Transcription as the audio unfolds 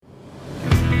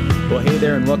Well, hey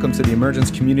there, and welcome to the Emergence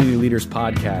Community Leaders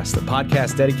Podcast, the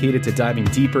podcast dedicated to diving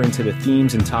deeper into the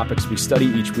themes and topics we study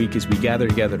each week as we gather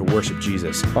together to worship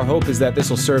Jesus. Our hope is that this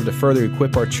will serve to further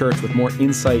equip our church with more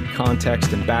insight,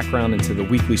 context, and background into the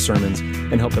weekly sermons,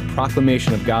 and help the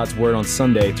proclamation of God's Word on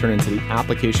Sunday turn into the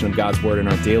application of God's Word in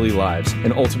our daily lives,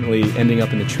 and ultimately ending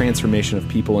up in the transformation of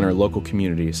people in our local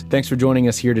communities. Thanks for joining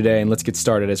us here today, and let's get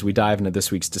started as we dive into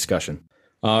this week's discussion.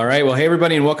 All right. Well, hey,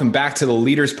 everybody, and welcome back to the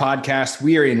Leaders Podcast.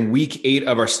 We are in week 8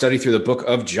 of our study through the book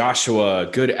of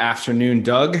Joshua. Good afternoon,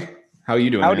 Doug. How are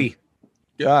you doing? Howdy. Man?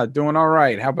 Yeah, doing all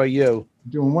right. How about you?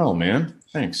 Doing well, man.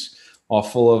 Thanks. All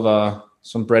full of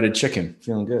some breaded chicken.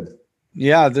 Feeling good.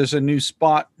 Yeah, there's a new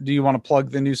spot. Do you want to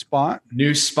plug the new spot?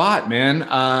 New spot, man.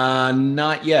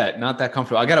 Not yet. Not that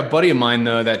comfortable. I got a buddy of mine,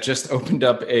 though, that just opened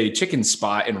up a chicken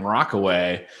spot in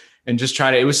Rockaway. And just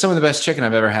tried it. It was some of the best chicken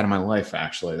I've ever had in my life,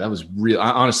 actually. That was real.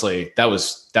 Honestly, that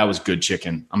was good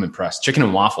chicken. I'm impressed. Chicken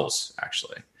and waffles,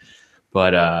 actually.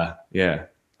 But yeah,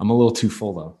 I'm a little too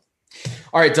full, though.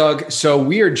 All right, Doug. So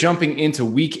we are jumping into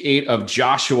week 8 of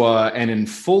Joshua. And in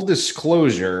full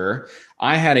disclosure,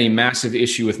 I had a massive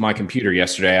issue with my computer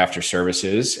yesterday after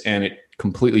services, and it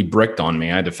completely bricked on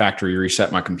me. I had to factory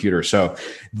reset my computer. So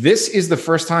this is the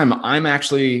first time I'm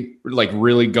actually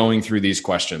really going through these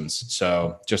questions.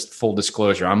 So just full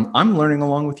disclosure, I'm learning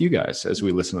along with you guys as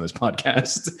we listen to this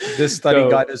podcast. This study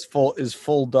guide is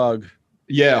full Doug.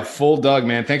 Yeah, full Doug,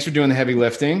 man. Thanks for doing the heavy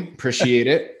lifting. Appreciate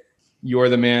it. You're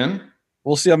the man.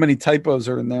 We'll see how many typos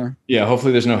are in there. Yeah,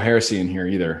 hopefully there's no heresy in here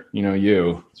either. You know,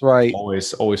 you. That's right.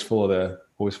 Always full of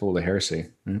the heresy.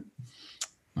 Right?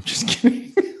 I'm just kidding.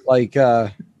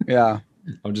 Yeah.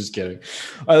 I'm just kidding.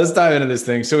 All right, let's dive into this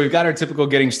thing. So we've got our typical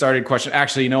getting started question.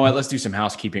 Actually, you know what? Let's do some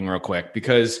housekeeping real quick,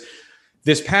 because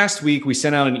this past week we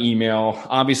sent out an email.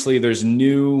 Obviously, there's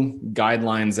new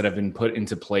guidelines that have been put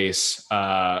into place.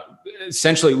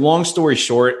 Essentially, long story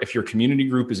short, if your community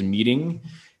group is meeting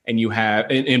and you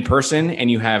have in person and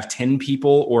you have 10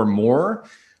 people or more,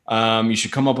 you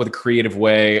should come up with a creative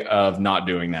way of not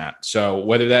doing that. So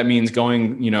whether that means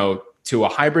going, to a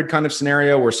hybrid kind of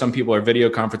scenario where some people are video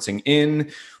conferencing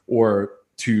in, or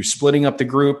to splitting up the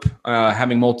group,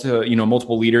 having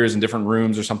multiple leaders in different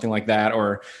rooms or something like that.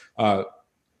 Or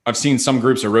I've seen some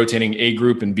groups are rotating A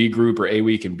group and B group, or A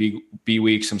week and B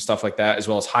week, some stuff like that, as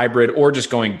well as hybrid, or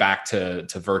just going back to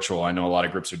virtual. I know a lot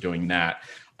of groups are doing that.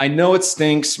 I know it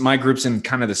stinks. My group's in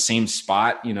kind of the same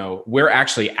spot. We're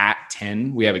actually at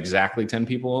 10. We have exactly 10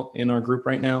 people in our group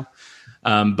right now.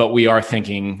 But we are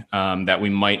thinking that we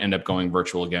might end up going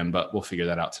virtual again, but we'll figure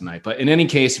that out tonight. But in any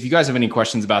case, if you guys have any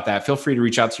questions about that, feel free to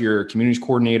reach out to your communities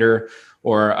coordinator,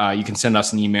 or you can send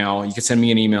us an email. You can send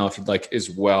me an email if you'd like as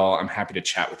well. I'm happy to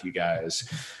chat with you guys.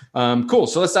 Cool.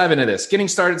 So let's dive into this. Getting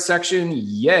started section.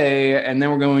 Yay. And then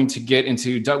we're going to get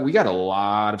into, Doug, we got a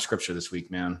lot of scripture this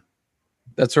week, man.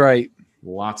 That's right.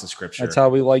 Lots of scripture. That's how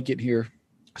we like it here.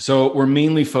 So we're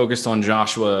mainly focused on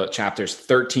Joshua chapters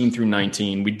 13 through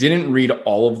 19. We didn't read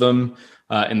all of them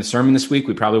in the sermon this week.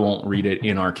 We probably won't read it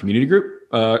in our community group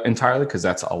entirely, because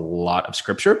that's a lot of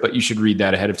scripture, but you should read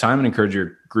that ahead of time and encourage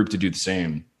your group to do the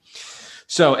same.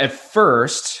 So at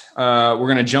first, we're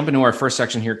going to jump into our first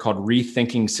section here called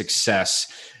Rethinking Success.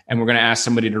 And we're going to ask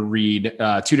somebody to read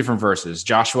 2 different verses,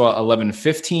 Joshua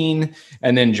 11:15,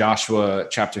 and then Joshua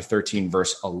chapter 13,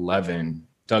 verse 11.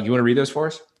 Doug, you want to read those for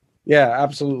us? Yeah,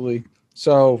 absolutely.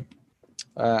 So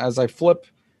as I flip,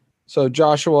 so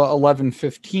Joshua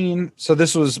 11:15. So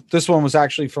this one was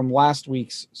actually from last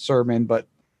week's sermon, but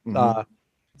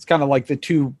it's kind of like the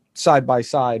two side by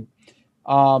side.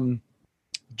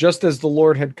 Just as the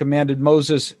Lord had commanded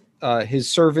Moses, his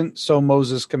servant, so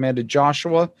Moses commanded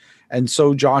Joshua, and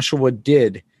so Joshua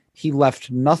did. He left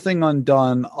nothing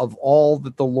undone of all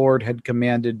that the Lord had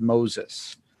commanded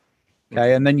Moses.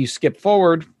 Okay, and then you skip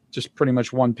forward just pretty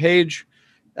much one page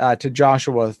to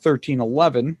Joshua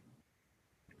 13:11.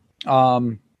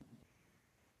 No,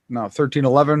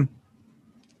 13:11.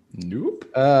 Nope.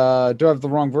 Do I have the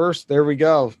wrong verse? There we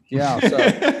go. Yeah. So.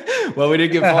 Well, we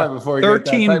did get far before we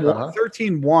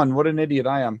 13:1. What an idiot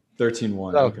I am.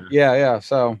 13:1. So, okay. Yeah.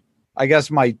 So I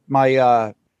guess my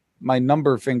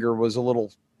number finger was a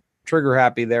little trigger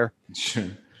happy there.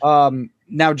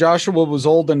 Now Joshua was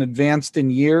old and advanced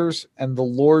in years, and the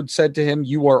Lord said to him,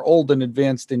 "You are old and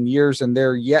advanced in years, and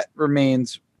there yet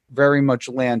remains very much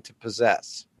land to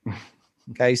possess."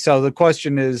 Okay, so the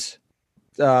question is,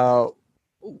 how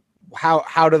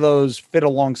do those fit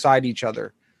alongside each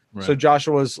other? Right. So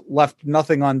Joshua's left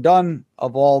nothing undone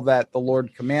of all that the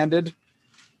Lord commanded,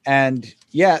 and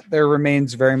yet there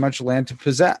remains very much land to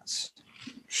possess.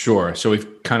 Sure. So we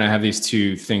kind of have these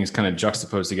two things kind of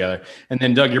juxtaposed together. And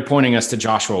then, Doug, you're pointing us to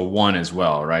Joshua 1 as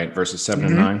well, right? Verses 7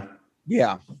 and 9.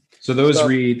 Yeah. So those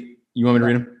read, you want me to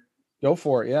read them? Go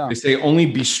for it. Yeah. They say, only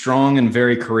be strong and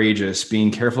very courageous, being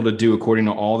careful to do according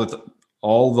to all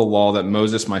the law that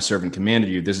Moses, my servant, commanded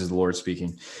you. This is the Lord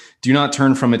speaking. Do not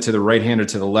turn from it to the right hand or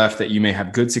to the left, that you may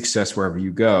have good success wherever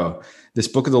you go. This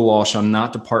book of the law shall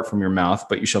not depart from your mouth,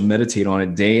 but you shall meditate on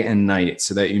it day and night,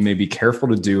 so that you may be careful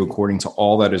to do according to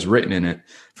all that is written in it.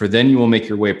 For then you will make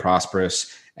your way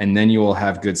prosperous, and then you will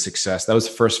have good success. That was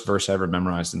the first verse I ever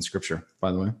memorized in Scripture,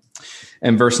 by the way.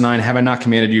 And verse 9, have I not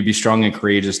commanded you, be strong and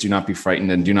courageous, do not be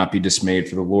frightened, and do not be dismayed,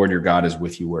 for the Lord your God is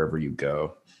with you wherever you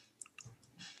go.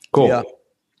 Cool.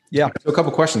 Yeah. So a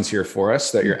couple questions here for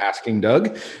us that you're asking,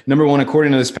 Doug. Number one,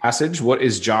 according to this passage, what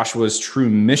is Joshua's true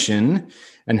mission,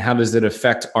 and how does it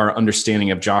affect our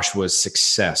understanding of Joshua's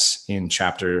success in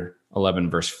chapter 11,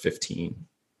 verse 15?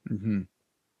 Mm-hmm.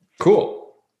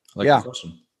 Cool. I like the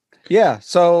question. Yeah.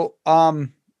 So,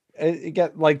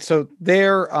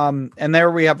 there, and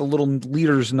there we have a little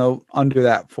leader's note under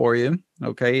that for you.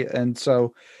 Okay. And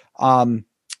so,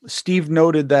 Steve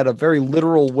noted that a very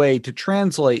literal way to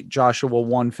translate Joshua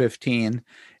 1:15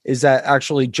 is that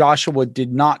actually Joshua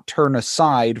did not turn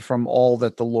aside from all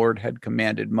that the Lord had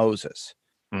commanded Moses.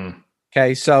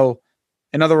 Okay. So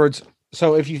in other words,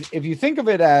 so if you think of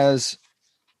it as,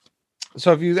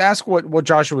 so if you ask what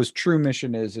Joshua's true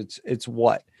mission is, it's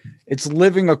what? It's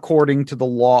living according to the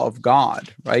law of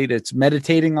God, right? It's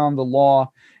meditating on the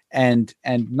law and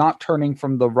not turning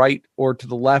from the right or to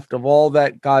the left of all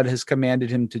that God has commanded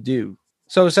him to do.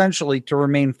 So essentially to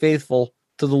remain faithful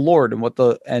to the Lord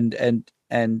and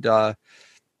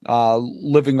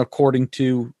living according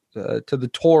to the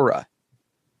Torah.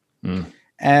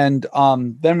 And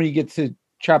then when you get to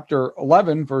chapter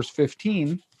 11, verse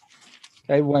 15,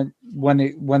 okay,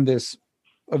 when this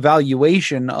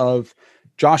evaluation of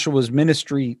Joshua's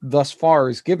ministry thus far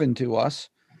is given to us,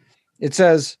 it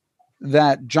says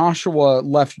that Joshua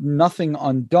left nothing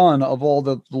undone of all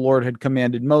that the Lord had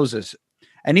commanded Moses.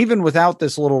 And even without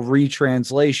this little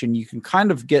retranslation, you can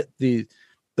kind of get the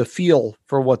feel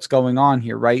for what's going on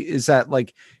here, right? Is that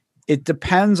like, it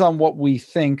depends on what we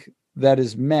think that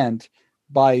is meant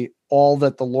by all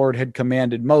that the Lord had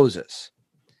commanded Moses.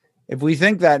 If we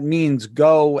think that means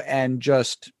go and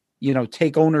just,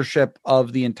 take ownership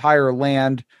of the entire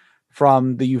land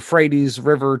from the Euphrates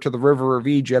River to the river of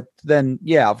Egypt, then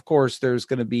yeah, of course there's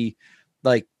going to be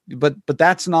but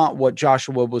that's not what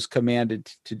Joshua was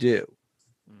commanded to do.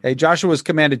 Okay, Joshua was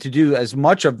commanded to do as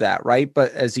much of that, right?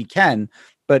 But as he can,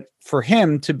 but for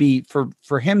him to be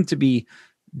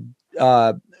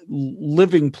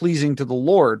living pleasing to the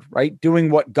Lord, right?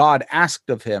 Doing what God asked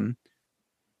of him.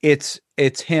 It's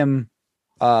him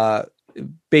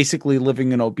basically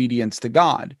living in obedience to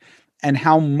God. And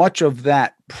how much of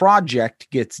that project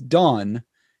gets done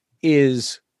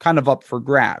is kind of up for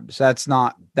grabs.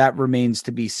 That remains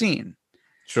to be seen.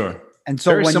 Sure. And so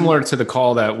very similar to the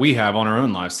call that we have on our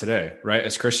own lives today, right?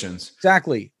 As Christians.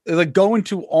 Exactly. Like go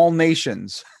into all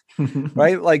nations,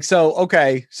 right? Like, so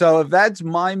if that's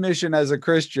my mission as a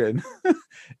Christian,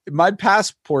 my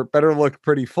passport better look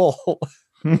pretty full,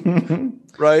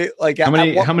 right? Like how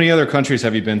many other countries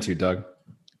have you been to, Doug?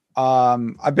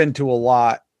 I've been to a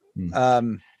lot.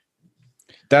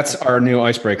 That's our new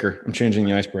icebreaker. I'm changing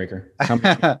the icebreaker. How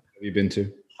many have you been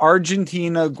to?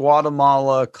 Argentina,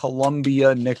 Guatemala,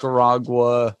 Colombia,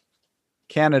 Nicaragua,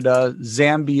 Canada,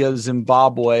 Zambia,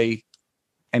 Zimbabwe,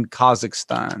 and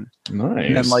Kazakhstan. Nice.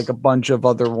 And then like a bunch of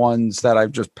other ones that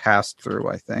I've just passed through,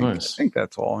 I think. Nice. I think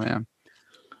that's all, man.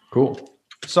 Cool.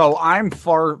 So I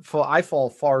fall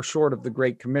far short of the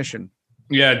Great Commission.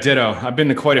 Yeah, ditto. I've been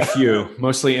to quite a few,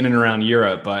 mostly in and around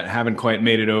Europe, but haven't quite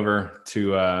made it over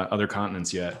to other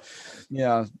continents yet.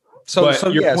 Yeah.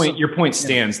 Your point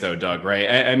stands though, Doug, right?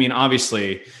 I mean,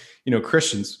 obviously,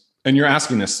 Christians, and you're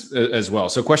asking this as well.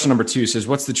 So question number 2 says,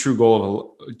 what's the true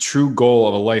goal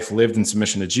of a life lived in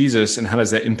submission to Jesus? And how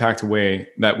does that impact the way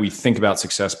that we think about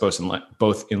success,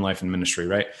 both in life and ministry,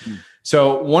 right?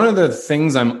 So one of the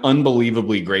things I'm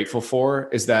unbelievably grateful for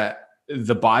is that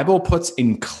the Bible puts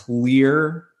in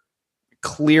clear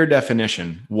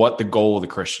definition what the goal of the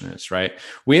Christian is, right?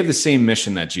 We have the same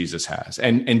mission that Jesus has.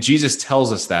 And Jesus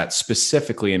tells us that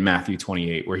specifically in Matthew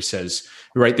 28, where he says,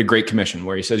 right, the Great Commission,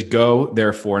 where he says, go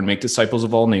therefore and make disciples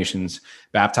of all nations,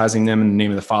 baptizing them in the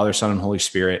name of the Father, Son, and Holy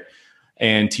Spirit,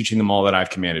 and teaching them all that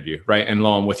I've commanded you, right? And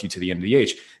lo, I'm with you to the end of the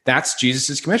age. That's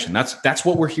Jesus's commission. That's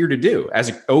what we're here to do. As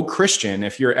a Christian,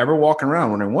 if you're ever walking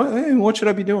around wondering, what should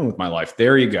I be doing with my life?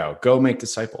 There you go. Go make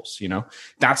disciples,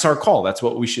 That's our call. That's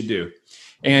what we should do.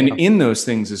 And in those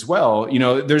things as well,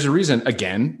 there's a reason,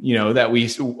 again,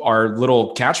 that our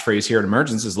little catchphrase here at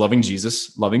Emergence is loving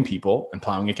Jesus, loving people, and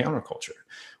plowing a counterculture.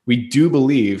 We do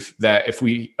believe that if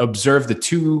we observe the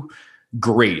two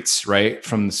greats, right,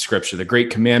 from the scripture, the Great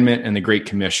Commandment and the Great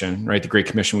Commission, right? The Great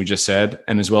Commission we just said,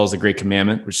 and as well as the Great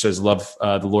Commandment, which says love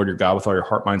the Lord your God with all your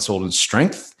heart, mind, soul, and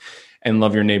strength, and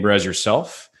love your neighbor as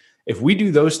yourself. If we do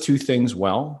those two things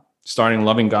well, starting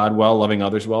loving God well, loving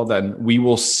others well, then we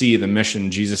will see the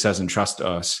mission Jesus has entrusted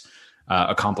us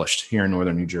accomplished here in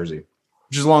Northern New Jersey.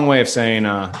 Which is a long way of saying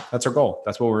that's our goal.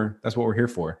 That's what we're here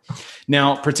for.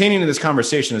 Now, pertaining to this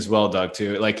conversation as well, Doug,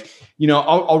 too,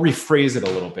 I'll rephrase it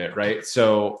a little bit, right?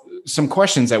 So some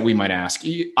questions that we might ask.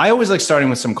 I always like starting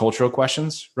with some cultural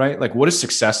questions, right? Like, what does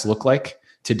success look like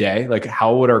today? Like,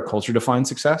 how would our culture define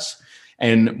success?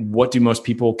 And what do most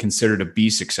people consider to be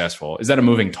successful? Is that a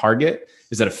moving target?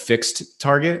 Is that a fixed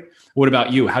target? What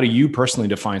about you? How do you personally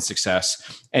define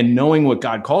success? And knowing what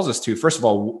God calls us to, first of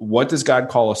all, what does God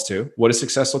call us to? What does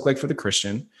success look like for the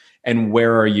Christian? And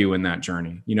where are you in that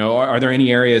journey? Are there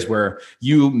any areas where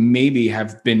you maybe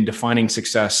have been defining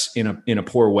success in a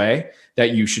poor way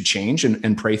that you should change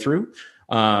and pray through?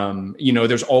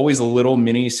 There's always a little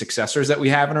mini successors that we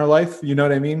have in our life. You know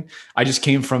what I mean? I just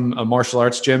came from a martial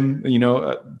arts gym,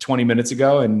 20 minutes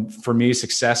ago. And for me,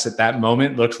 success at that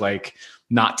moment looked like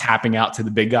not tapping out to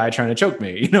the big guy trying to choke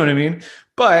me. You know what I mean?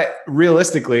 But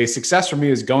realistically, success for me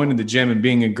is going to the gym and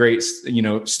being a great,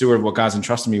 steward of what God's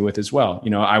entrusted me with as well.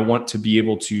 I want to be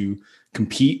able to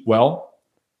compete well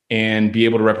and be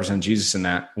able to represent Jesus in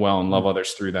that well and love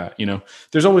others through that.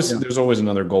 There's always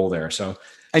another goal there. So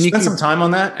and spend some time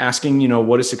on that, asking,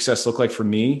 what does success look like for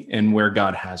me and where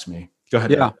God has me? Go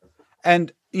ahead. Yeah.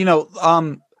 And,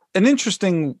 an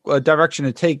interesting direction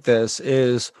to take this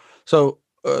is,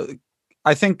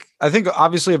 I think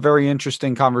obviously a very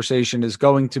interesting conversation is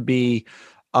going to be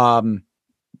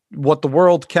what the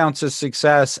world counts as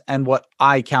success and what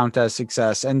I count as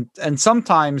success. And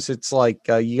sometimes it's like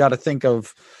you got to think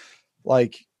of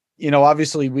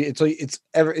obviously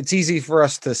it's easy for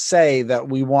us to say that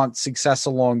we want success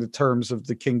along the terms of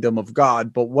the kingdom of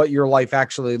God, but what your life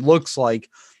actually looks like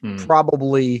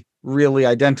probably really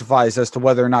identifies as to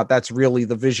whether or not that's really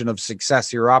the vision of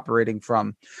success you're operating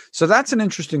from. So that's an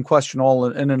interesting question all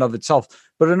in and of itself.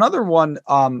 But another one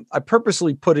I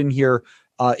purposely put in here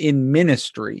in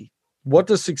ministry. What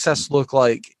does success look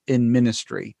like in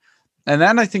ministry? And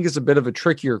that I think is a bit of a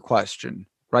trickier question,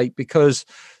 right? Because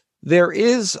there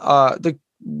is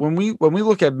when we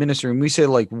look at ministry and we say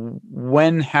like,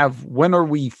 when are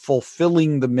we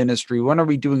fulfilling the ministry? When are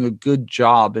we doing a good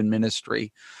job in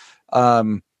ministry?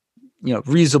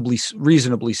 Reasonably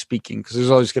speaking, because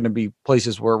there's always going to be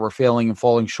places where we're failing and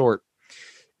falling short.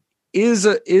 Is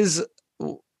a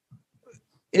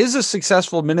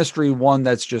successful ministry one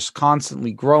that's just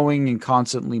constantly growing and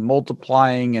constantly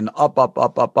multiplying and up,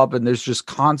 and there's just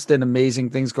constant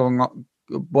amazing things going on?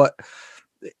 But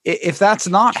if that's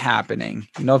not happening,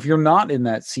 if you're not in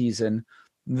that season,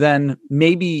 then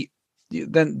maybe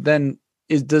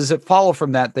does it follow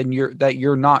from that then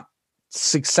you're not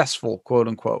successful, quote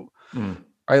unquote.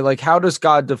 Right? Like, how does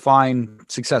God define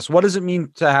success? What does it mean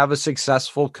to have a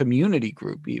successful community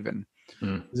group even?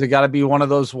 Is it got to be one of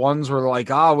those ones where like,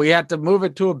 we had to move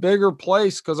it to a bigger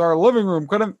place because our living room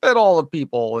couldn't fit all the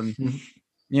people, and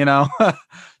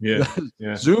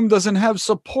Zoom doesn't have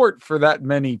support for that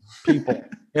many people.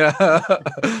 Yeah.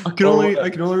 I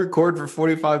can only record for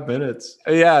 45 minutes.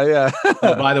 Yeah.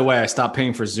 By the way, I stopped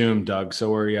paying for Zoom, Doug.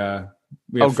 So we have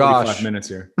 45 minutes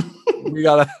here. We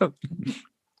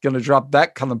gonna drop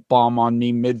that kind of bomb on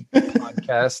me mid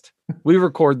podcast. We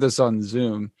record this on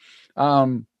Zoom.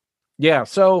 So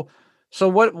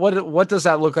what does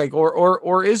that look like?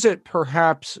 Or is it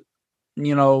perhaps,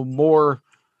 more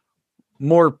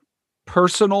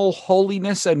personal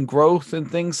holiness and growth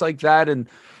and things like that? And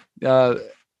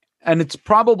it's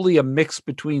probably a mix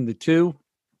between the two,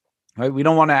 right? We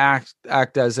don't want to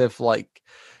act as if like,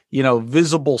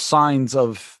 visible signs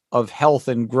of health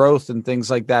and growth and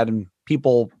things like that, and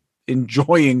people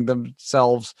enjoying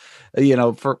themselves,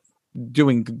 for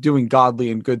doing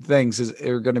godly and good things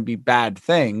are going to be bad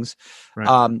things.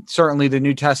 Right. Certainly the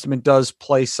New Testament does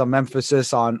place some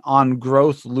emphasis on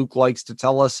growth. Luke likes to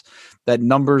tell us that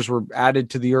numbers were added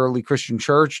to the early Christian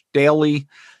church daily,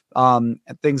 and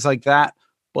things like that.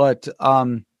 But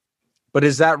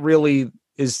is that really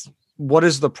what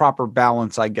is the proper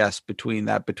balance, I guess, between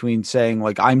saying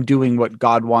like, I'm doing what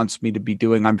God wants me to be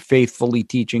doing, I'm faithfully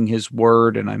teaching his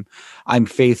word, and I'm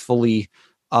faithfully,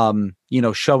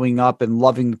 showing up and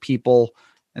loving the people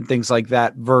and things like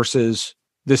that, versus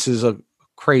this is a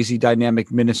crazy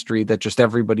dynamic ministry that just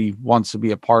everybody wants to be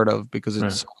a part of because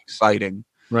it's so exciting.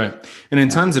 Right. And in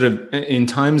times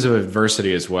of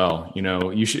adversity as well,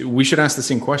 we should ask the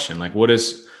same question. Like, what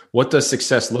does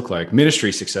success look like?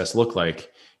 Ministry success look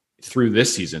like through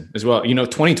this season as well?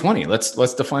 2020,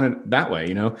 let's define it that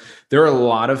way. There are a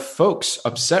lot of folks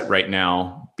upset right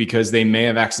now because they may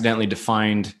have accidentally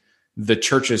defined the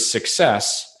church's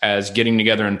success as getting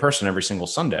together in person every single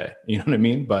Sunday. You know what I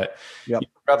mean? But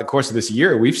throughout the course of this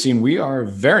year, we've seen we are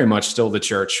very much still the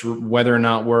church, whether or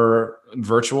not we're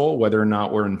virtual, whether or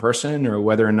not we're in person, or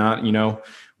whether or not,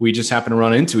 we just happen to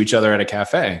run into each other at a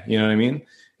cafe. You know what I mean?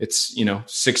 It's,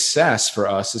 success for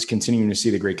us is continuing to see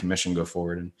the Great Commission go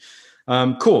forward.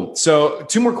 And cool. So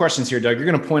 2 more questions here, Doug. You're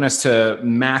going to point us to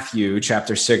Matthew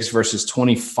chapter 6, verses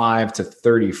 25 to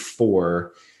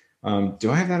 34. Do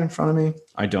I have that in front of me?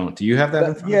 I don't. Do you have that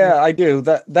in front of me? Yeah, I do.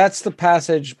 That's the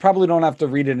passage. Probably don't have to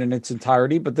read it in its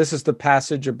entirety, but this is the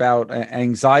passage about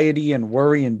anxiety and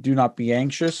worry and do not be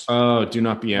anxious. Oh, do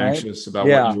not be anxious about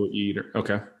what you will eat.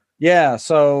 Okay. Yeah.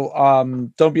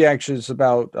 So don't be anxious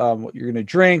about what you're going to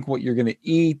drink, what you're going to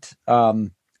eat.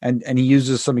 And he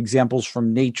uses some examples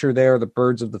from nature there, the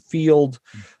birds of the field.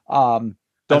 I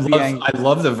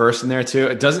love the verse in there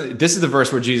too. This is the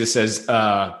verse where Jesus says,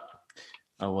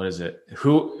 what is it?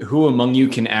 Who among you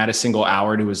can add a single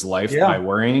hour to his life by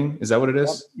worrying? Is that what it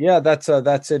is? Yeah, that's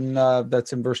in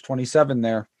verse 27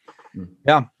 there.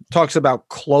 Yeah, talks about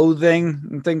clothing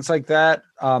and things like that.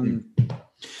 But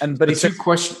he said 2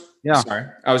 questions. Yeah, sorry,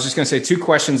 I was just going to say 2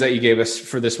 questions that you gave us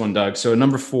for this one, Doug. So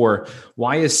number 4,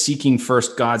 why is seeking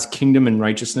first God's kingdom and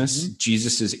righteousness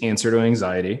Jesus's answer to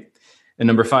anxiety? And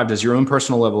number 5, does your own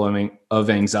personal level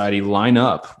of anxiety line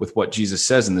up with what Jesus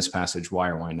says in this passage? Why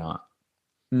or why not?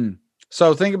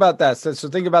 So think about that. So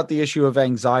think about the issue of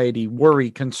anxiety,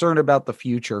 worry, concern about the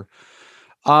future.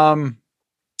 Why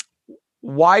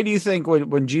do you think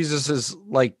when Jesus is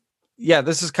like,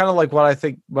 this is kind of like what I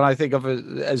think when I think of it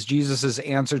as Jesus's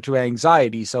answer to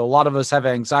anxiety. So a lot of us have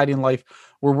anxiety in life.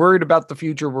 We're worried about the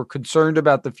future. We're concerned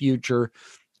about the future.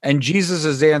 And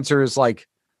Jesus's answer is like,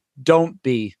 don't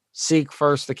be, seek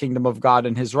first the kingdom of God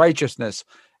and his righteousness.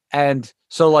 And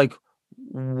so like,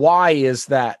 why is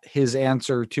that his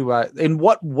answer to in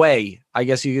what way, I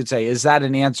guess you could say, is that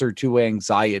an answer to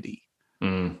anxiety?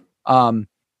 Because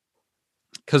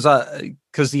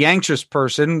the anxious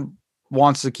person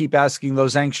wants to keep asking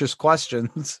those anxious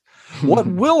questions. What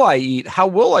will I eat? How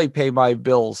will I pay my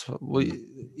bills?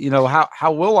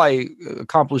 How will I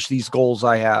accomplish these goals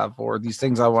I have or these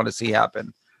things I want to see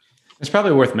happen? It's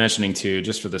probably worth mentioning too,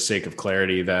 just for the sake of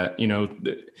clarity, that,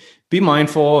 be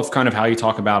mindful of kind of how you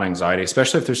talk about anxiety,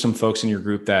 especially if there's some folks in your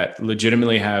group that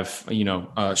legitimately have,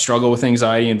 struggle with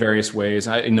anxiety in various ways.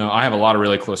 I have a lot of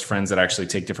really close friends that actually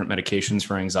take different medications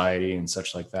for anxiety and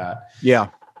such like that. Yeah.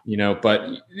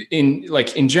 But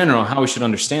in general, how we should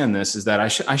understand this is that I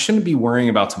shouldn't be worrying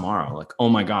about tomorrow. Like, oh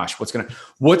my gosh, what's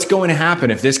going to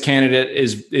happen if this candidate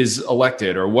is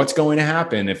elected, or what's going to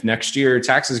happen if next year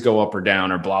taxes go up or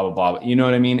down, or blah, blah, blah. You know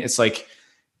what I mean? It's like,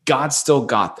 God still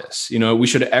got this. We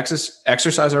should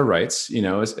exercise our rights,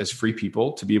 as free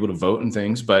people to be able to vote and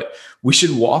things, but we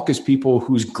should walk as people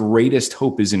whose greatest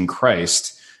hope is in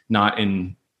Christ, not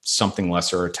in something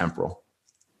lesser or temporal.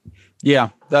 Yeah,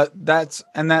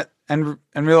 and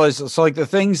realize, so like the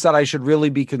things that I should really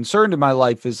be concerned in my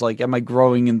life is like, am I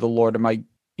growing in the Lord? Am I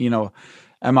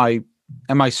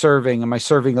serving? Am I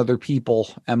serving other people?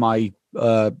 Am I,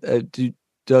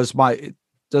 does my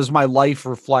life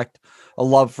reflect a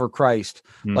love for Christ?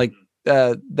 Like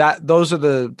those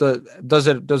are does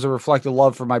it reflect a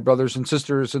love for my brothers and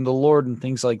sisters in the Lord and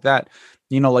things like that?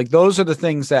 Like those are the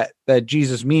things that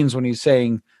Jesus means when he's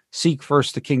saying, seek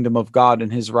first the kingdom of God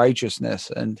and his righteousness.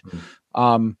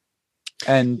 So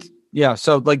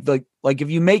like if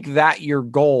you make that your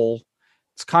goal,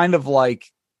 it's kind of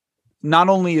like, not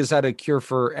only is that a cure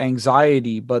for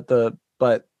anxiety, but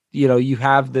you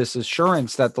have this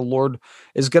assurance that the Lord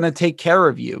is going to take care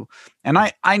of you. And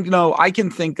I know I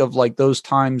can think of like those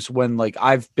times when like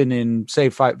I've been in, say,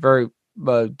 very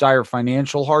dire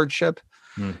financial hardship.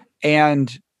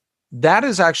 And that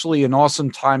is actually an awesome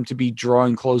time to be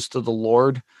drawing close to the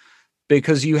Lord,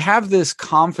 because you have this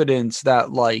confidence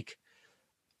that like,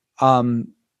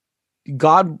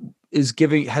 God has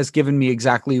given me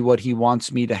exactly what he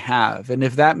wants me to have. And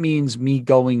if that means me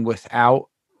going without,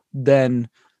 then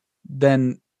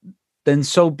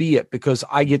so be it, because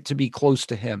I get to be close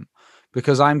to him,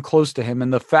 because I'm close to him.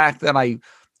 And the fact that I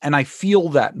feel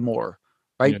that more,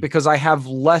 right? Yeah. Because I have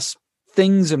less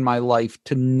things in my life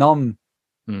to numb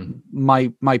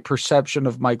my perception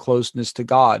of my closeness to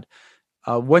God.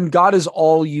 When God is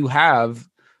all you have,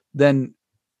 then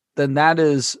then that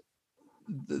is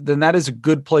a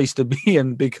good place to be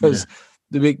in, because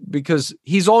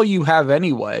he's all you have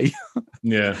anyway.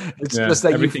 Yeah. It's just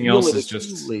that everything else is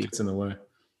just gets in the way.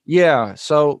 Yeah.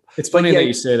 So it's funny that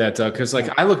you say that, Doug, because like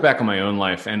I look back on my own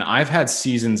life and I've had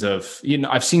seasons of,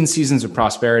 I've seen seasons of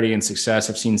prosperity and success.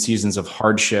 I've seen seasons of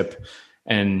hardship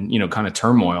and, kind of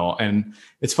turmoil. And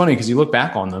it's funny because you look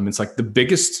back on them, it's like the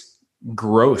biggest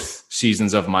growth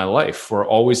seasons of my life were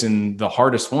always in the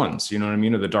hardest ones, you know what I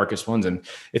mean? Or the darkest ones. And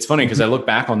it's funny because I look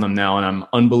back on them now and I'm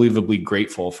unbelievably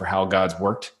grateful for how God's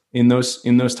worked in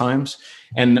those times.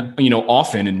 And,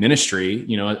 often in ministry,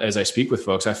 as I speak with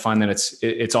folks, I find that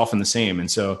it's often the same. And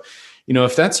so,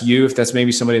 if that's you, if that's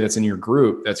maybe somebody that's in your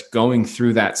group that's going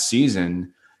through that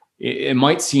season, it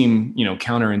might seem,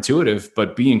 counterintuitive,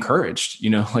 but be encouraged,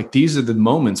 like these are the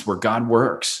moments where God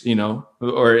works,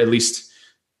 or at least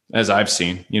as I've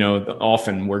seen,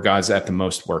 often where God's at the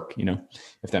most work,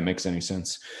 if that makes any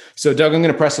sense. So Doug, I'm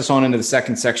going to press us on into the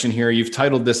second section here. You've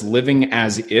titled this Living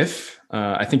as If.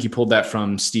 I think you pulled that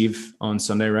from Steve on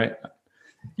Sunday, right?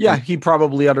 Yeah, he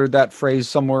probably uttered that phrase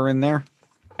somewhere in there.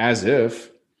 As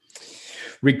if.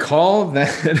 Recall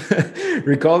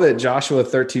that Joshua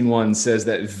 13:1 says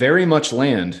that very much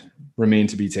land remained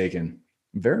to be taken.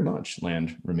 Very much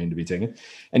land remained to be taken.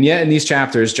 And yet in these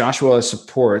chapters, Joshua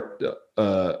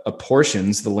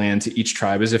apportions the land to each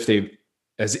tribe as if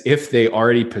they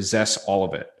already possess all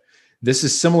of it. This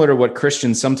is similar to what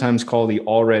Christians sometimes call the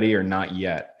already or not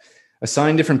yet.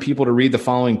 Assign different people to read the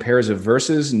following pairs of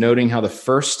verses, noting how the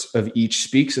first of each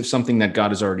speaks of something that God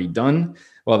has already done,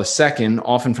 while the second,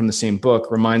 often from the same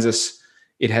book, reminds us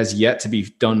it has yet to be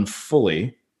done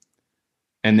fully.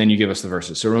 And then you give us the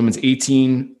verses. So Romans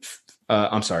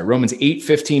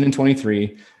 8:15 and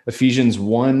 23, Ephesians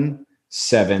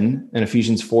 1:7 and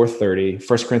Ephesians 4:30,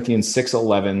 1 Corinthians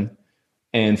 6:11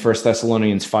 and 1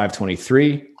 Thessalonians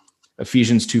 5:23,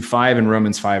 Ephesians 2:5 and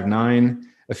Romans 5:9,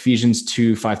 Ephesians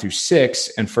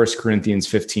 2:5-6, and 1 Corinthians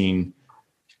 15,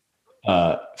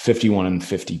 51 and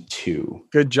 52.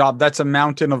 Good job. That's a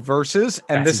mountain of verses.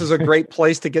 And this is a great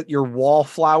place to get your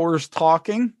wallflowers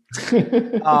talking.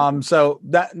 So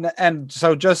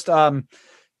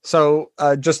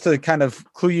just to kind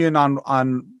of clue you in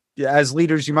on as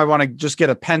leaders, you might want to just get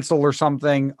a pencil or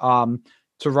something to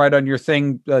write on your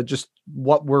thing, just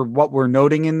what we're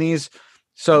noting in these.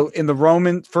 So in the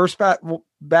Roman first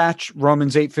batch,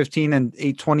 Romans 8:15 and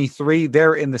 8:23,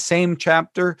 they're in the same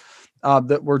chapter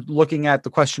that we're looking at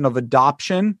the question of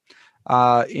adoption.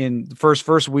 In the first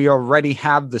verse, we already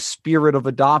have the spirit of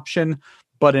adoption,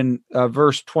 but in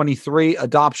verse 23,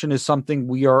 adoption is something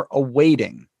we are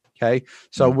awaiting. Okay.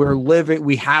 So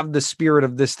we have the spirit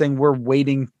of this thing we're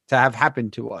waiting to have happen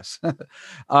to us.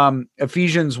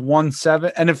 Ephesians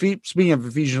 1:7, and speaking of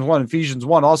Ephesians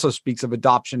 1 also speaks of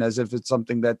adoption as if it's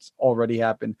something that's already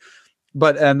happened.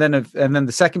 But and then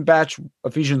the second batch,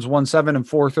 Ephesians 1:7 and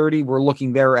 4:30, we're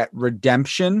looking there at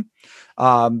redemption.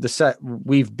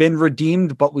 We've been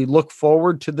redeemed, but we look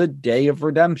forward to the day of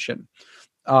redemption.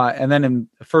 And then in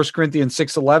 1 Corinthians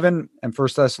 6:11 and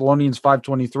 1 Thessalonians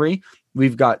 5:23,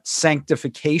 we've got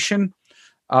sanctification.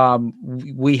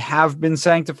 We have been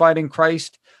sanctified in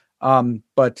Christ,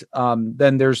 but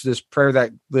then there's this prayer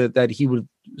that he would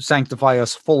sanctify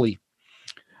us fully.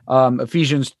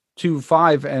 Ephesians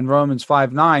 2:5 and Romans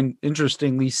 5:9,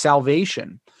 interestingly,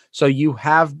 salvation. So you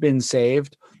have been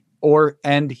saved,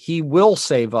 and he will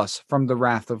save us from the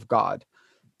wrath of God.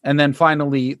 And then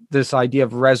finally, this idea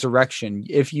of resurrection.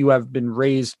 If you have been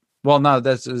raised, well, no,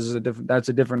 that's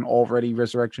a different already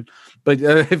resurrection. But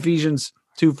Ephesians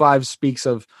 2:5 speaks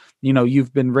of,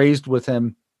 you've been raised with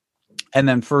him. And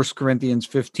then 1 Corinthians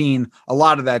 15, a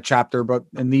lot of that chapter, but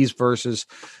in these verses,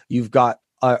 you've got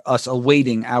us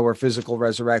awaiting our physical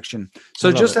resurrection.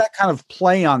 So just that kind of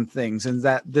play on things, and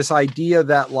that this idea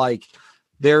that like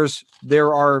there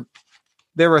are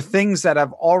things that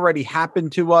have already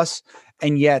happened to us,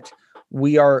 and yet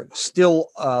we are still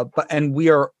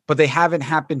but they haven't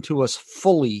happened to us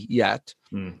fully yet.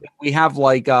 We have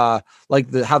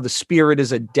how the spirit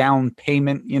is a down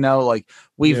payment, like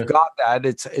we've got that.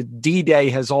 D-Day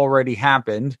has already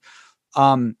happened.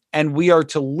 And we are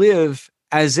to live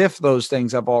as if those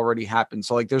things have already happened.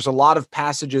 So like there's a lot of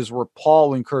passages where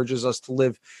Paul encourages us to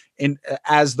live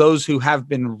as those who have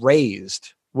been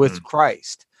raised with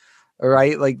Christ. All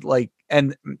right.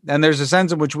 And there's a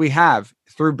sense in which we have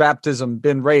through baptism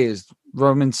been raised,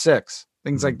 Romans 6,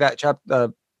 things like that,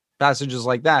 passages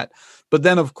like that. But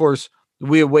then of course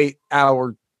we await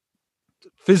our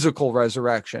physical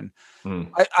resurrection.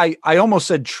 I almost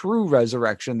said true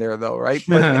resurrection there though, right?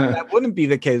 But that wouldn't be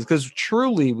the case, because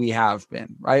truly we have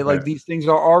been, right? Like these things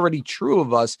are already true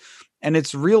of us. And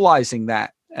it's realizing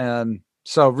that.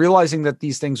 So realizing that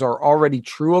these things are already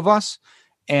true of us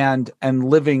and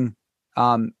living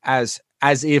as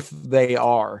if they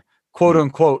are, quote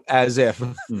unquote, as if,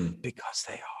 because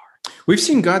they are. We've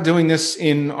seen God doing this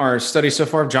in our study so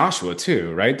far of Joshua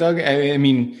too, right, Doug? I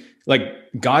mean, like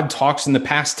God talks in the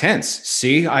past tense.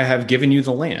 See, I have given you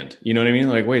the land. You know what I mean?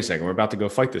 Like, wait a second, we're about to go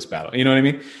fight this battle. You know what I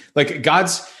mean? Like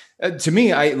God's, to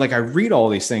me, I read all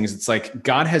these things. It's like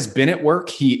God has been at work.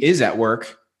 He is at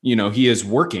work. You know, he is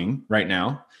working right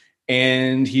now,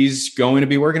 and he's going to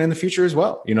be working in the future as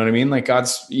well. You know what I mean? Like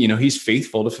God's, you know, he's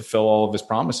faithful to fulfill all of his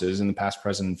promises in the past,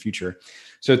 present, and future.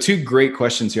 So 2 great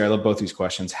questions here. I love both these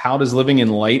questions. How does living in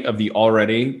light of the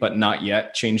already but not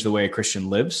yet change the way a Christian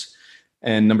lives?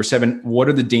 And number 7, what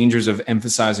are the dangers of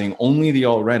emphasizing only the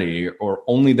already or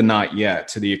only the not yet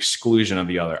to the exclusion of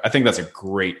the other? I think that's a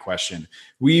great question.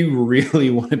 We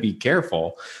really want to be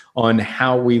careful on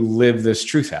how we live this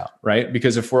truth out, right?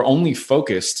 Because if we're only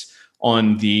focused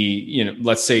on the, you know,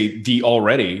 let's say the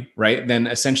already, right, then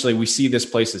essentially we see this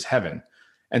place as heaven.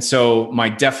 And so my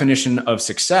definition of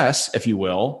success, if you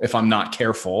will, if I'm not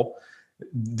careful,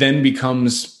 then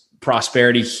becomes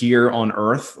prosperity here on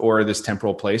earth or this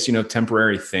temporal place, you know,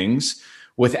 temporary things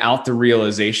without the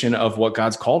realization of what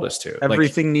God's called us to.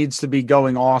 Everything needs to be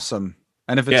going awesome.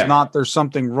 And if it's not, there's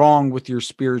something wrong with your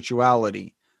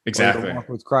spirituality. Exactly. Walk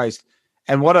with Christ.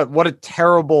 And what a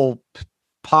terrible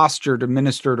posture to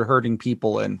minister to hurting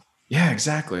people in. Yeah,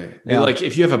 exactly. Yeah. Like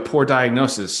if you have a poor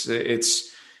diagnosis,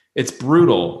 it's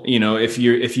brutal, you know, if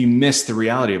you miss the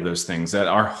reality of those things, that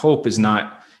our hope is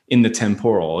not in the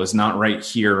temporal, is not right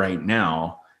here, right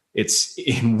now. It's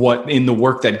in the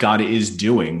work that God is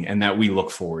doing and that we look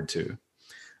forward to.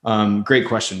 Great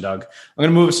question, Doug. I'm going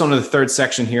to move us on to the 3rd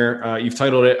section here. You've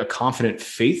titled it A Confident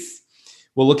Faith.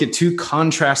 We'll look at 2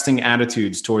 contrasting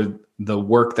attitudes toward the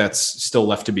work that's still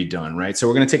left to be done, right? So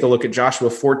we're going to take a look at Joshua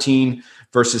 14,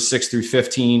 verses 6 through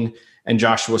 15, and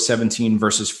Joshua 17,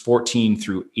 verses 14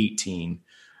 through 18. You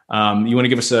want to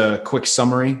give us a quick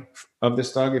summary of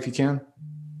this, Doug, if you can?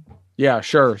 Yeah,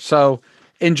 sure. So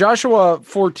in Joshua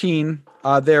 14,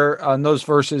 there on those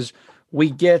verses, we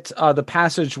get the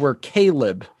passage where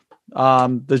Caleb,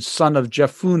 the son of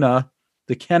Jephunneh,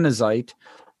 the Kenizzite,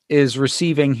 is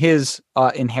receiving his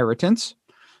inheritance,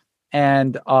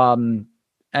 and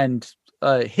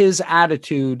his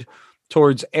attitude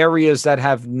towards areas that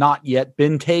have not yet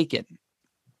been taken.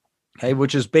 Okay,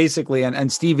 which is basically,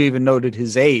 and Steve even noted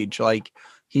his age, like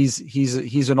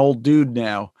he's an old dude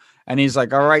now. And he's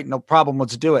like, all right, no problem.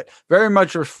 Let's do it. Very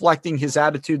much reflecting his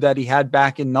attitude that he had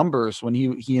back in Numbers when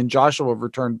he and Joshua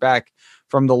returned back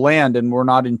from the land and were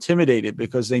not intimidated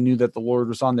because they knew that the Lord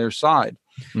was on their side.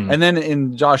 And then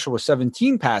in Joshua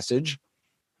 17 passage,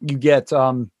 you get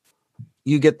the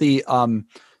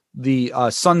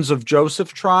sons of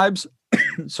Joseph tribes.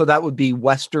 So that would be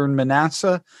Western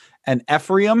Manasseh and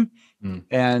Ephraim.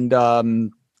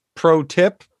 And pro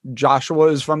tip, Joshua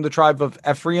is from the tribe of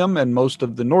Ephraim, and most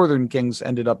of the northern kings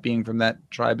ended up being from that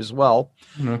tribe as well.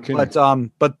 Okay.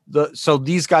 So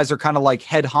these guys are kind of like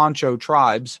head honcho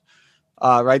tribes,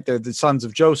 right? They're the sons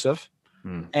of Joseph,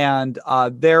 and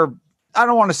they're, I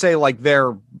don't want to say like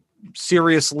they're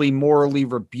seriously morally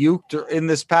rebuked in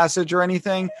this passage or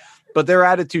anything, but their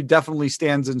attitude definitely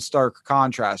stands in stark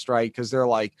contrast, right? Because they're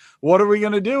like, what are we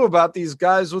going to do about these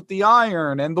guys with the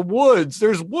iron and the woods?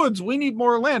 There's woods. We need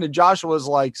more land. And Joshua's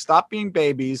like, stop being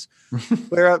babies.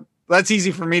 That's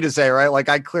easy for me to say, right? Like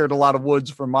I cleared a lot of woods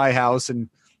from my house and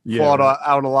fought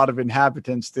out a lot of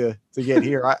inhabitants to get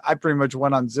here. I pretty much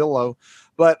went on Zillow,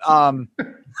 but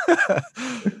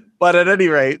but at any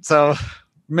rate, so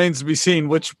remains to be seen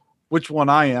which one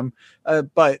I am.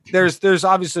 But there's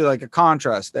obviously like a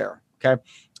contrast there. Okay.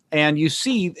 And you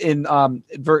see in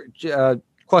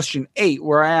question 8,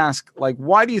 where I ask, like,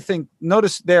 why do you think,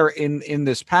 notice there in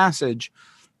this passage,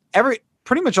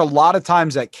 pretty much a lot of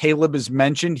times that Caleb is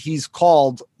mentioned, he's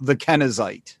called the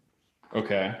Kenizzite.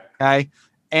 Okay. Okay.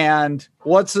 And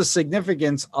what's the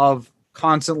significance of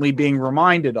constantly being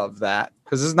reminded of that?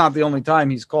 Because this is not the only time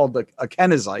he's called a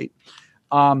Kenizzite.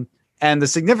 And the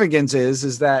significance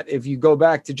is that if you go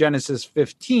back to Genesis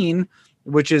 15,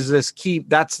 which is this key,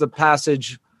 that's the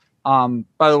passage.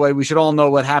 By the way, we should all know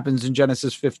what happens in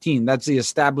Genesis 15. That's the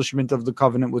establishment of the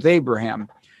covenant with Abraham.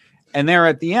 And there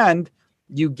at the end,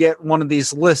 you get one of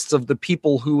these lists of the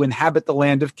people who inhabit the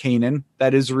land of Canaan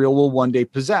that Israel will one day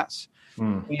possess.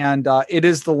 And it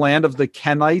is the land of the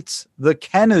Kenites, the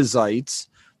Kenizzites,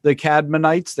 the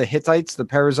Cadmonites, the Hittites, the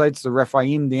Perizzites, the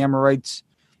Rephaim, the Amorites,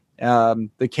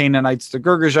 the Canaanites, the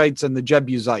Girgashites, and the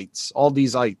Jebusites, all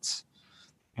these ites.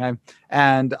 Okay.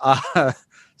 And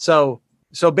so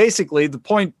basically the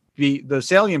point the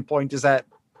salient point is that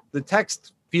the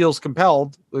text feels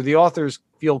compelled, or the authors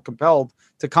feel compelled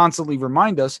to constantly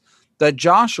remind us that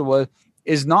Joshua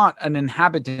is not an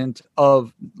inhabitant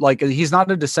of, like, he's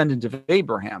not a descendant of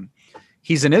Abraham.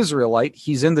 He's an Israelite.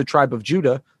 He's in the tribe of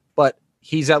Judah, but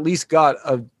he's at least got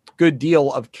a good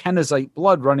deal of Kenizzite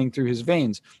blood running through his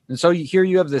veins. And so here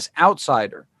you have this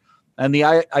outsider. And the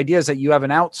idea is that you have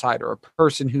an outsider, a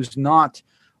person who's not,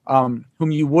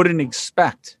 whom you wouldn't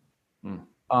expect,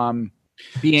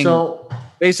 being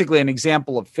basically an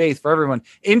example of faith for everyone.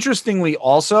 Interestingly,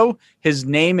 also, his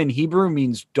name in Hebrew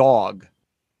means dog.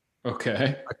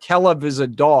 Okay. A Caleb is a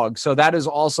dog. So that is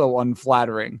also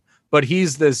unflattering. But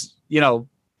he's this,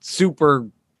 super,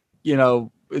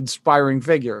 inspiring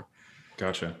figure.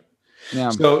 Gotcha. Yeah.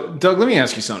 So, Doug, let me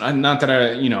ask you something. Not that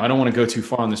I don't want to go too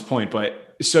far on this point,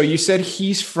 but so you said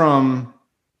he's from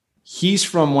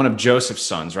one of Joseph's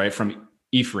sons, right? From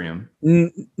Ephraim.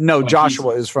 No,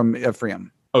 Joshua is from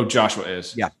Ephraim. Oh, Joshua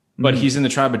is. Yeah. But he's in the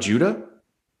tribe of Judah?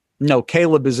 No,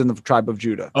 Caleb is in the tribe of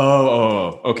Judah.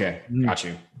 Oh, okay. Got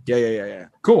you. Yeah.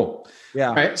 Cool. Yeah.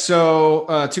 All right.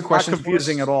 So, two questions. Not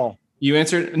confusing at all. You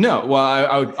answered no.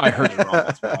 Well, I heard you wrong.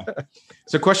 That's why.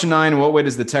 So, question 9: what way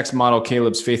does the text model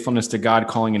Caleb's faithfulness to God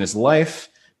calling in his life?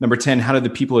 Number 10: how did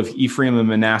the people of Ephraim and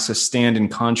Manasseh stand in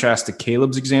contrast to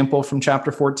Caleb's example from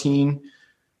chapter 14? Do you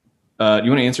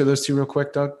want to answer those two real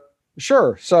quick, Doug?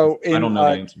 Sure. So I don't know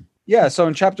the answer. Yeah. So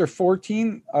in chapter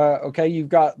 14, you've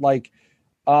got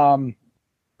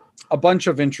a bunch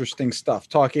of interesting stuff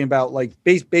talking about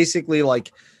basically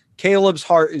Caleb's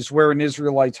heart is where an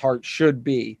Israelite's heart should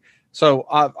be. So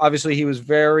obviously he was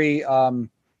very,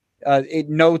 it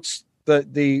notes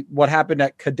the what happened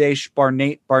at Kadesh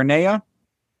Barnea.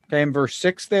 Okay, in verse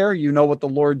 6 there, what the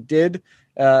Lord did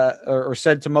or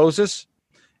said to Moses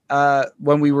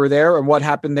when we were there, and what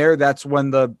happened there. That's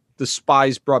when the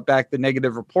spies brought back the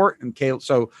negative report, and Caleb.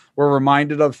 So we're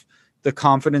reminded of the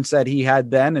confidence that he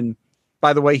had then. And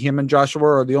by the way, him and Joshua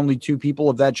are the only two people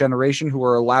of that generation who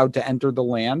are allowed to enter the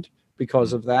land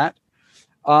because of that.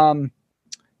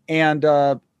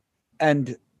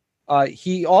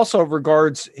 He also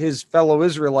regards his fellow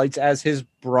Israelites as his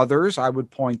brothers. I would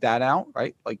point that out,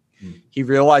 right? He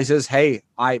realizes, hey,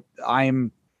 I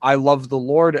love the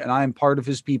Lord and I am part of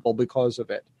his people because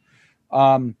of it.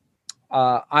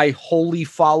 I wholly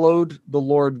followed the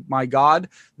Lord my God.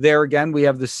 There again, we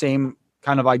have the same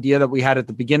kind of idea that we had at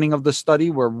the beginning of the study,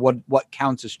 where what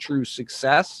counts as true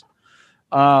success.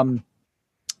 And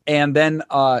then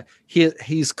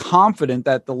he's confident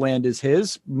that the land is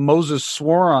his. Moses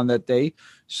swore on that day,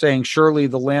 saying, surely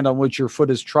the land on which your foot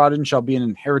is trodden shall be an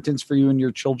inheritance for you and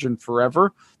your children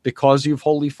forever, because you've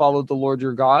wholly followed the Lord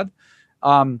your God.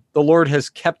 The Lord has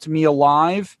kept me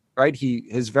alive, right?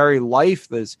 His very life,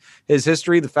 his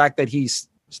history, the fact that he's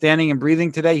standing and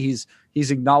breathing today, he's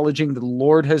acknowledging the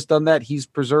Lord has done that. He's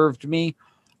preserved me.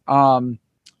 I'm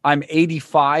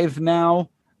 85 now,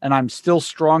 and I'm still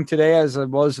strong today as I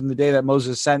was in the day that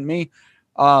Moses sent me.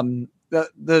 Notice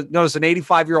an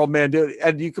 85-year-old man, dude,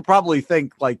 and you could probably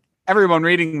think everyone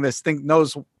reading this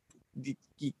knows, the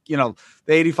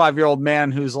 85-year-old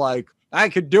man who's like, I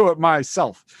could do it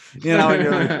myself, and you're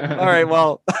like, all right,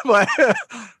 well,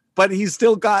 but he's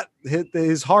still got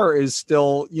his heart is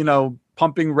still,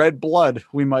 pumping red blood,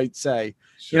 we might say.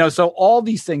 Sure. So all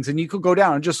these things, and you could go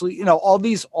down and just, all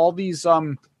these,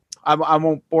 I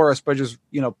won't bore us by just,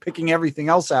 picking everything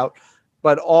else out,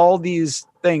 but all these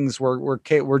things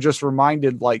we're just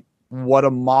reminded what a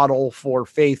model for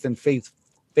faith and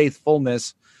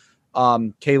faithfulness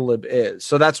Caleb is.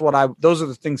 So those are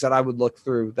the things that I would look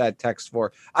through that text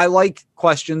for. I like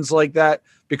questions like that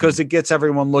because it gets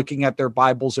everyone looking at their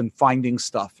Bibles and finding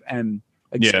stuff and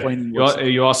explaining. Yeah.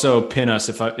 You also pin us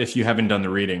if you haven't done the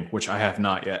reading, which I have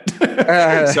not yet.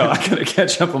 So I gotta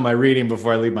catch up on my reading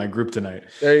before I leave my group tonight.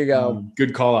 There you go.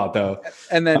 Good call out though.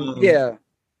 And then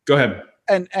go ahead.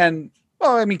 And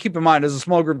well, keep in mind, as a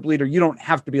small group leader, you don't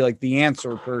have to be the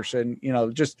answer person.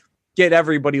 Just get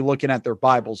everybody looking at their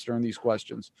Bibles during these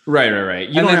questions. Right.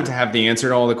 You don't have to have the answer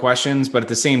to all the questions, but at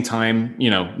the same time,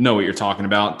 know what you're talking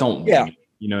about. Don't. Yeah.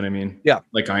 You know what I mean? Yeah.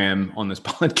 Like I am on this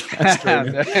podcast.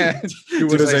 Right.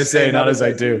 Do as I say, not as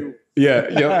I do. Yeah.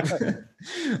 Yep.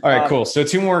 All right, cool. So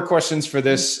 2 more questions for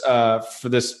this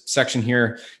section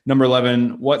here. Number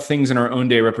 11, what things in our own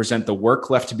day represent the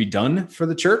work left to be done for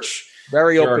the church?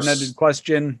 Very open-ended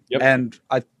question. Yep. And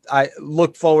I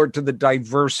look forward to the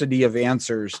diversity of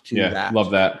answers to that.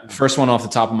 Love that. First one off the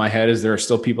top of my head is there are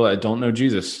still people that don't know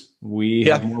Jesus. We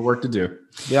have more work to do.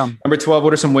 Yeah. Number 12,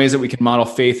 what are some ways that we can model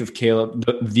faith of Caleb,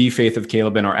 the faith of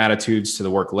Caleb in our attitudes to the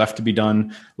work left to be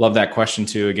done? Love that question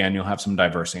too. Again, you'll have some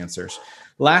diverse answers.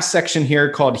 Last section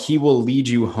here called He Will Lead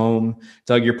You Home.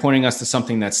 Doug, you're pointing us to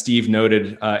something that Steve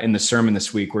noted in the sermon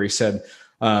this week, where he said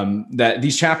that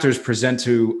these chapters present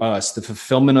to us the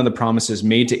fulfillment of the promises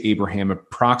made to Abraham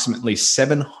approximately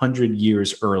 700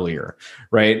 years earlier,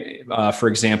 right? For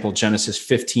example, Genesis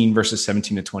 15, verses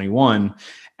 17 to 21.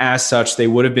 As such, they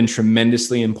would have been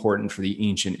tremendously important for the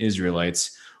ancient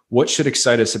Israelites. What should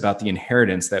excite us about the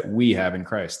inheritance that we have in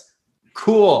Christ?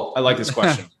 Cool. I like this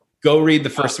question. Go read the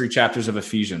first 3 chapters of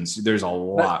Ephesians. There's a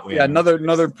lot.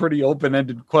 Another pretty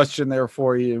open-ended question there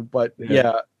for you, but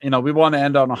we want to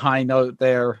end on a high note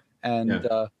there. And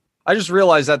I just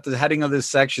realized that the heading of this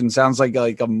section sounds like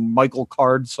a Michael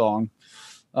Card song.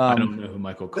 I don't know who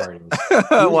Michael Card is.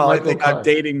 Well, I think I'm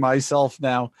dating myself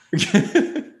now.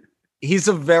 He's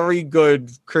a very good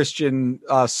Christian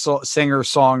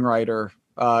singer-songwriter,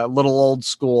 a little old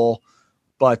school,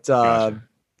 but gotcha.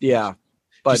 yeah.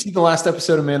 But did you see the last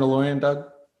episode of Mandalorian, Doug?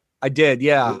 I did,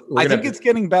 yeah. I think it's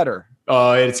getting better.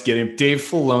 Oh, it's getting. Dave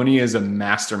Filoni is a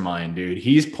mastermind, dude.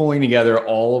 He's pulling together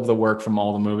all of the work from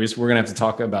all the movies. We're gonna have to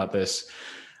talk about this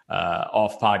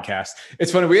off podcast.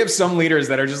 It's funny. We have some leaders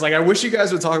that are just like, I wish you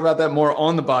guys would talk about that more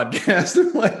on the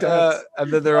podcast. Like that. And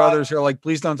then there are others who are like,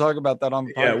 please don't talk about that on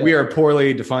the podcast. Yeah, we are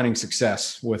poorly defining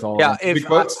success with all. Yeah,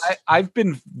 I've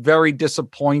been very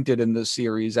disappointed in this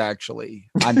series. Actually,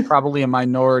 I'm probably a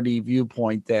minority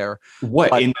viewpoint there. What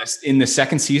in the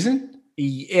second season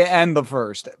and the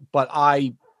first? But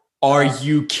are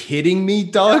you kidding me,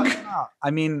 Doug?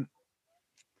 I mean,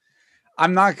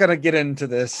 I'm not going to get into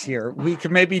this here. We could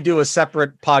maybe do a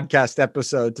separate podcast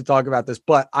episode to talk about this,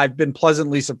 but I've been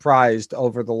pleasantly surprised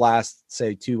over the last,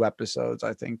 say, 2 episodes,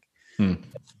 I think.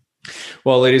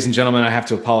 Well, ladies and gentlemen, I have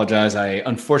to apologize. I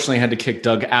unfortunately had to kick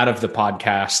Doug out of the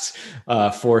podcast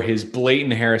for his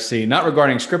blatant heresy, not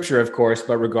regarding scripture, of course,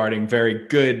 but regarding very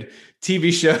good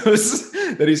TV shows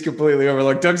that he's completely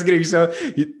overlooked.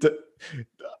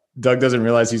 Doug doesn't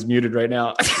realize he's muted right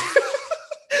now.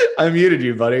 I muted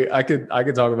you, buddy. I could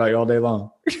talk about you all day long.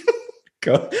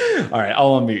 Go. All right,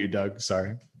 I'll unmute you, Doug.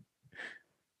 Sorry.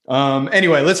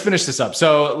 Anyway, let's finish this up.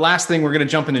 So last thing, we're going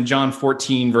to jump into John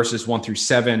 14, verses 1 through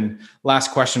 7.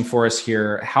 Last question for us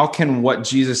here. How can what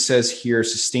Jesus says here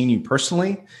sustain you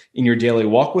personally in your daily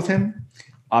walk with him?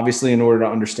 Obviously, in order to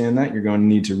understand that, you're going to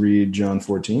need to read John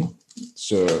 14.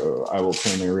 So I will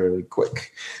turn there really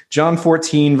quick. John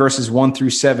 14, verses 1 through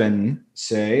 7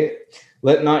 say,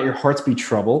 let not your hearts be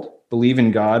troubled. Believe in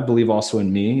God. Believe also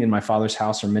in me. In my Father's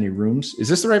house are many rooms. Is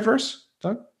this the right verse,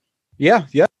 Doug? Yeah.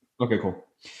 Okay, cool.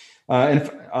 And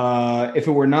if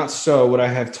it were not so, would I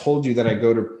have told you that I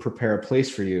go to prepare a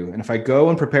place for you? And if I go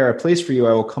and prepare a place for you,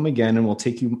 I will come again and will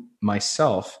take you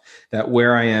myself, that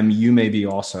where I am, you may be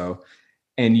also.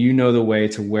 And you know the way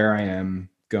to where I am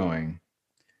going.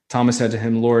 Thomas said to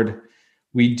him, Lord,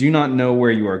 we do not know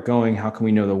where you are going. How can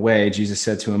we know the way? Jesus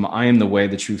said to him, I am the way,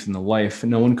 the truth, and the life.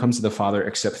 No one comes to the Father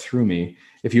except through me.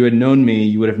 If you had known me,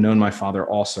 you would have known my Father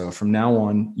also. From now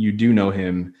on, you do know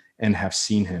him and have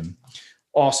seen him.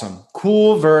 Awesome.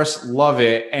 Cool verse. Love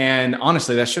it. And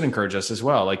honestly, that should encourage us as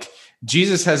well. Like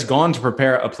Jesus has gone to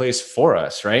prepare a place for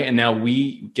us, right? And now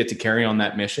we get to carry on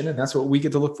that mission, and that's what we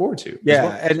get to look forward to. Yeah,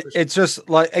 well. And it's just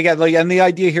like, again, and the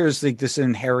idea here is like this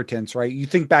inheritance, right? You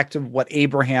think back to what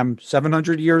Abraham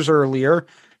 700 years earlier,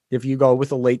 if you go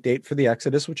with a late date for the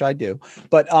Exodus, which I do,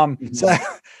 but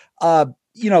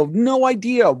no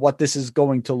idea what this is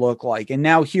going to look like. And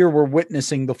now here we're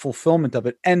witnessing the fulfillment of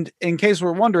it. And in case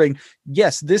we're wondering,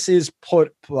 yes, this is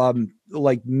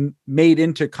made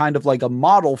into kind of like a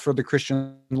model for the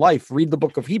Christian life. Read the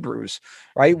book of Hebrews,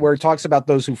 right? Where it talks about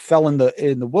those who fell in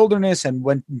the wilderness and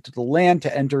went into the land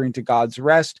to enter into God's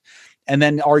rest. And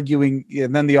then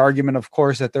the argument, of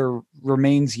course, that there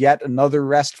remains yet another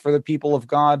rest for the people of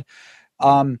God.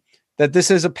 That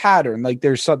this is a pattern, like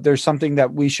there's something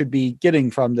that we should be getting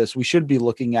from this. We should be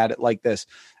looking at it like this.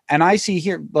 And I see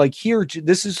here,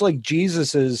 this is like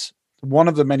Jesus's one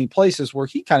of the many places where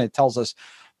he kind of tells us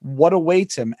what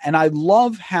awaits him. And I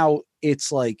love how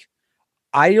it's like,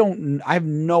 I have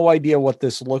no idea what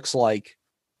this looks like,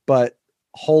 but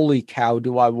holy cow,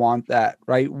 do I want that,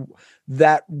 right?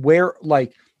 That where,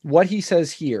 like what he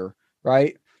says here,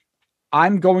 right?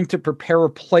 I'm going to prepare a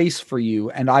place for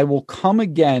you, and I will come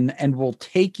again and will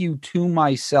take you to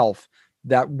myself,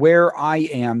 that where I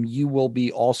am, you will be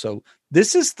also.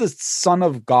 This is the Son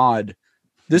of God.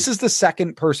 This is the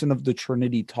second person of the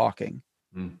Trinity talking,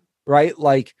 right?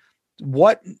 Like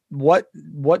what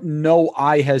no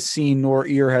eye has seen nor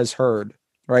ear has heard,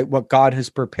 right? What God has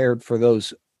prepared for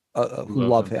those who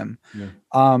love him.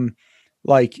 Yeah.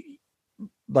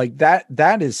 Like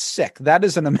that is sick. That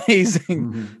is an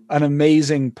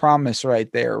amazing promise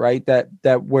right there, right?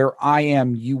 That where I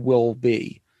am, you will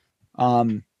be.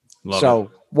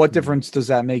 What difference does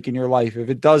that make in your life? If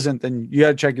it doesn't, then you got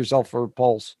to check yourself for a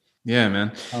pulse. Yeah,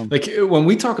 man. Like when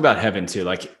we talk about heaven too,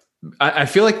 like I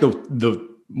feel like the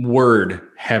word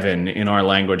heaven in our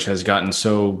language has gotten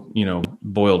so,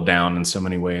 boiled down in so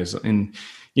many ways. And,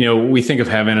 we think of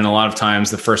heaven, and a lot of times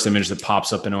the first image that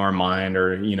pops up in our mind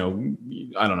or,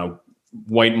 I don't know,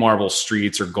 white marble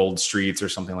streets or gold streets or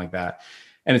something like that.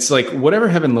 And it's like, whatever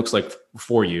heaven looks like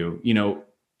for you,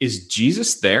 is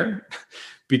Jesus there?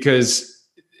 Because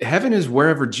heaven is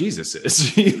wherever Jesus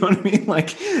is. You know what I mean?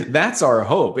 Like, that's our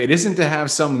hope. It isn't to have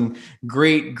some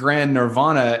great grand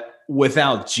nirvana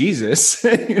without Jesus.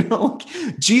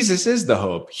 Jesus is the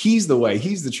hope. He's the way,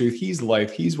 he's the truth, he's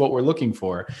life, he's what we're looking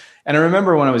for. And I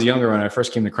remember when I was younger, when I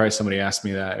first came to Christ, somebody asked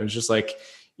me that. It was just like,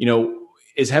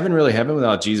 is heaven really heaven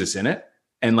without Jesus in it?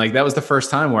 And like, that was the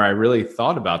first time where I really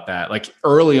thought about that. Like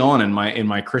early on in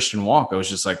my Christian walk, I was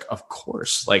just like, of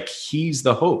course, like he's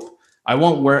the hope. I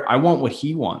want what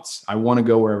he wants. I want to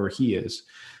go wherever he is.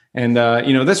 And,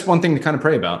 that's one thing to kind of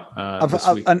pray about.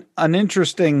 An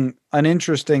interesting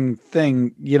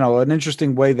thing, an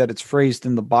interesting way that it's phrased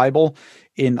in the Bible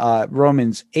in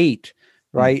Romans 8,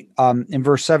 right? In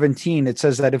verse 17, it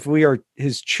says that if we are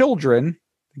his children,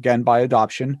 again, by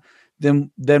adoption,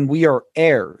 then we are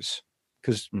heirs,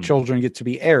 because children get to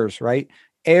be heirs, right?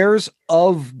 Heirs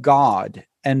of God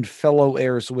and fellow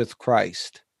heirs with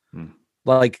Christ.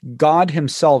 Like God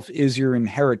himself is your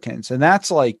inheritance. And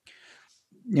that's like,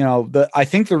 I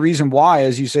think the reason why,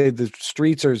 as you say, the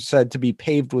streets are said to be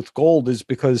paved with gold is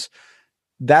because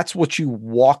that's what you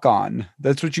walk on.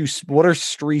 That's what are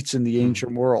streets in the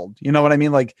ancient world? You know what I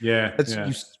mean? Like,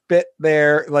 you spit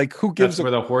there. Like, who gives where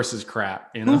the horses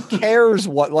crap, who cares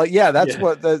what, like,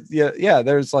 what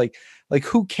there's like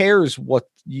who cares what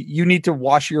you need to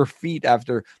wash your feet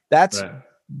after? That's right.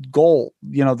 Goal.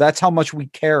 That's how much we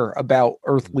care about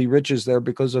earthly riches there,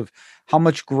 because of how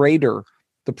much greater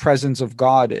the presence of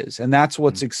God is. And that's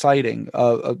what's exciting,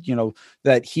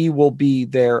 that he will be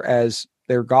there as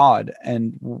their God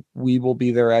and we will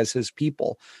be there as his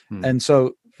people. And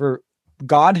so for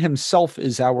God himself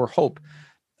is our hope.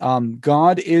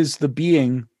 God is the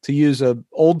being, to use a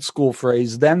old school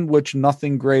phrase, than which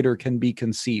nothing greater can be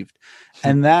conceived.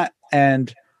 And that,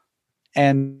 and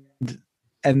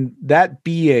that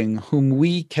being, whom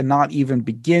we cannot even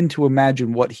begin to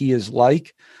imagine what he is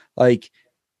like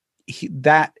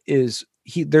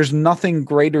there's nothing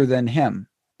greater than him.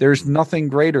 There's nothing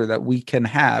greater that we can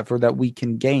have or that we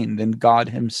can gain than God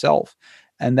himself.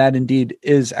 And that indeed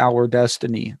is our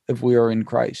destiny if we are in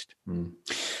Christ.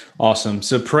 Awesome.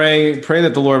 So pray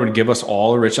that the Lord would give us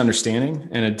all a rich understanding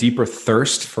and a deeper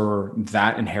thirst for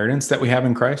that inheritance that we have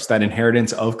in Christ, that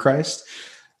inheritance of Christ.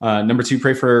 Number 2,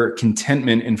 pray for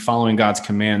contentment in following God's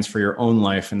commands for your own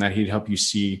life, and that he'd help you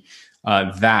see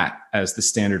that as the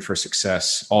standard for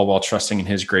success, all while trusting in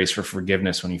his grace for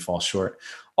forgiveness when you fall short.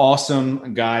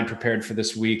 Awesome guide prepared for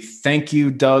this week. Thank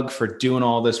you, Doug, for doing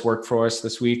all this work for us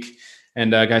this week.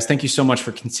 And guys, thank you so much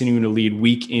for continuing to lead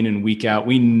week in and week out.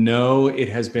 We know it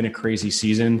has been a crazy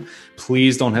season.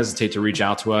 Please don't hesitate to reach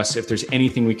out to us if there's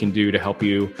anything we can do to help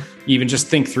you even just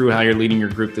think through how you're leading your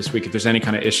group this week. If there's any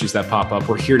kind of issues that pop up,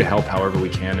 we're here to help however we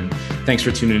can. And thanks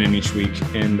for tuning in each week.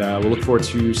 And we'll look forward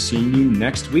to seeing you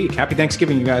next week. Happy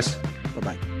Thanksgiving, you guys.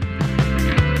 Bye-bye.